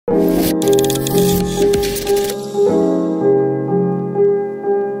PSP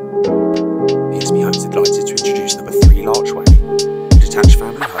Homes are delighted to introduce number 3 Larch, a detached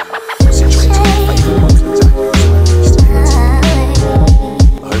family home situated in the favourite Northlands Avenue site east of Haywards Heath.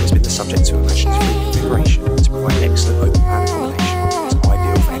 The home has been the subject of imaginative reconfiguration to provide excellent open plan accommodation that is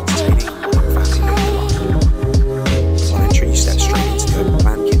ideal for entertaining and modern family living alike. Upon entry, you step straight into the open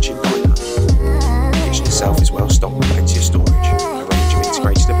plan kitchen diner. The kitchen itself is well stocked with plenty of storage and a range of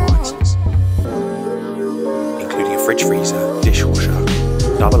integrated appliances, including a fridge freezer, dishwasher,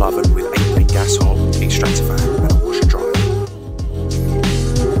 double oven with 8-lane gas hob, extractor fan and a washer dryer.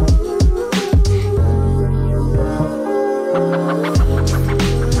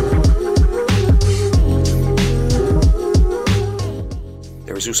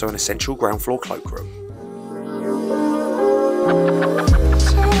 There is also an essential ground floor cloakroom.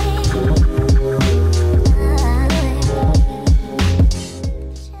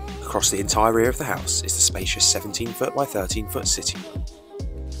 Across the entire rear of the house is the spacious 17-foot by 13-foot sitting room,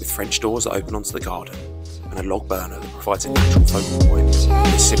 with French doors that open onto the garden and a log burner that provides a natural focal point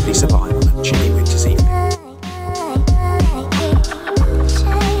that is simply sublime on a chilly winter's evening.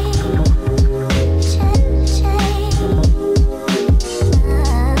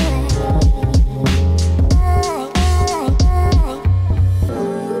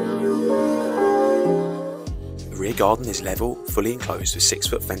 The rear garden is level, fully enclosed with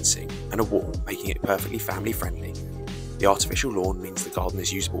 6-foot fencing and a wall, making it perfectly family friendly. The artificial lawn means the garden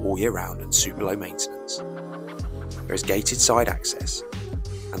is usable all year round and super low maintenance. There is gated side access,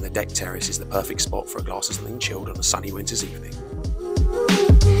 and the deck terrace is the perfect spot for a glass of something chilled on a sunny winter's evening.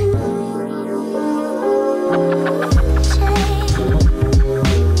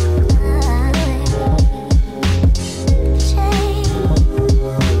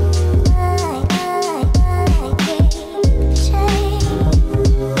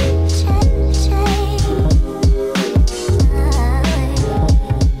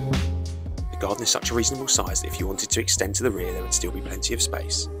 The garden is such a reasonable size that if you wanted to extend to the rear there would still be plenty of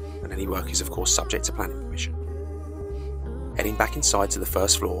space, and any work is of course subject to planning permission. Heading back inside to the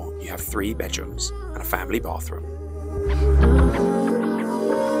first floor, you have 3 bedrooms and a family bathroom.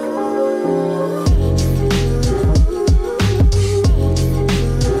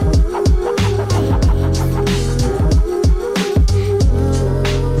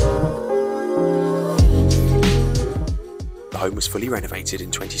 The home was fully renovated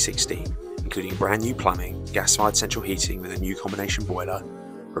in 2016, including brand new plumbing, gas-fired central heating with a new combination boiler,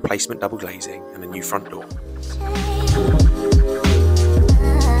 replacement double glazing and a new front door.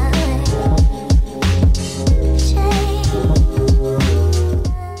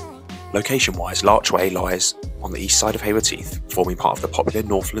 Location-wise, Larch lies on the east side of Haywards Heath, forming part of the popular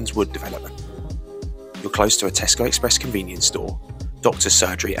Northlands Wood development. You're close to a Tesco Express convenience store, doctor's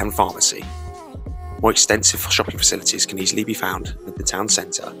surgery and pharmacy. More extensive shopping facilities can easily be found at the town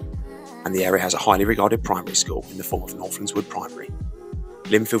centre, and the area has a highly regarded primary school in the form of Northlands Wood Primary.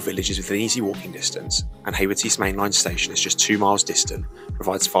 Linfield Village is within easy walking distance, and Haywards Heath mainline station is just 2 miles distant,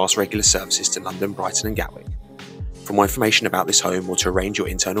 provides fast regular services to London, Brighton and Gatwick. For more information about this home or to arrange your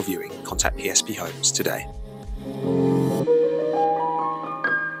internal viewing, contact PSP Homes today.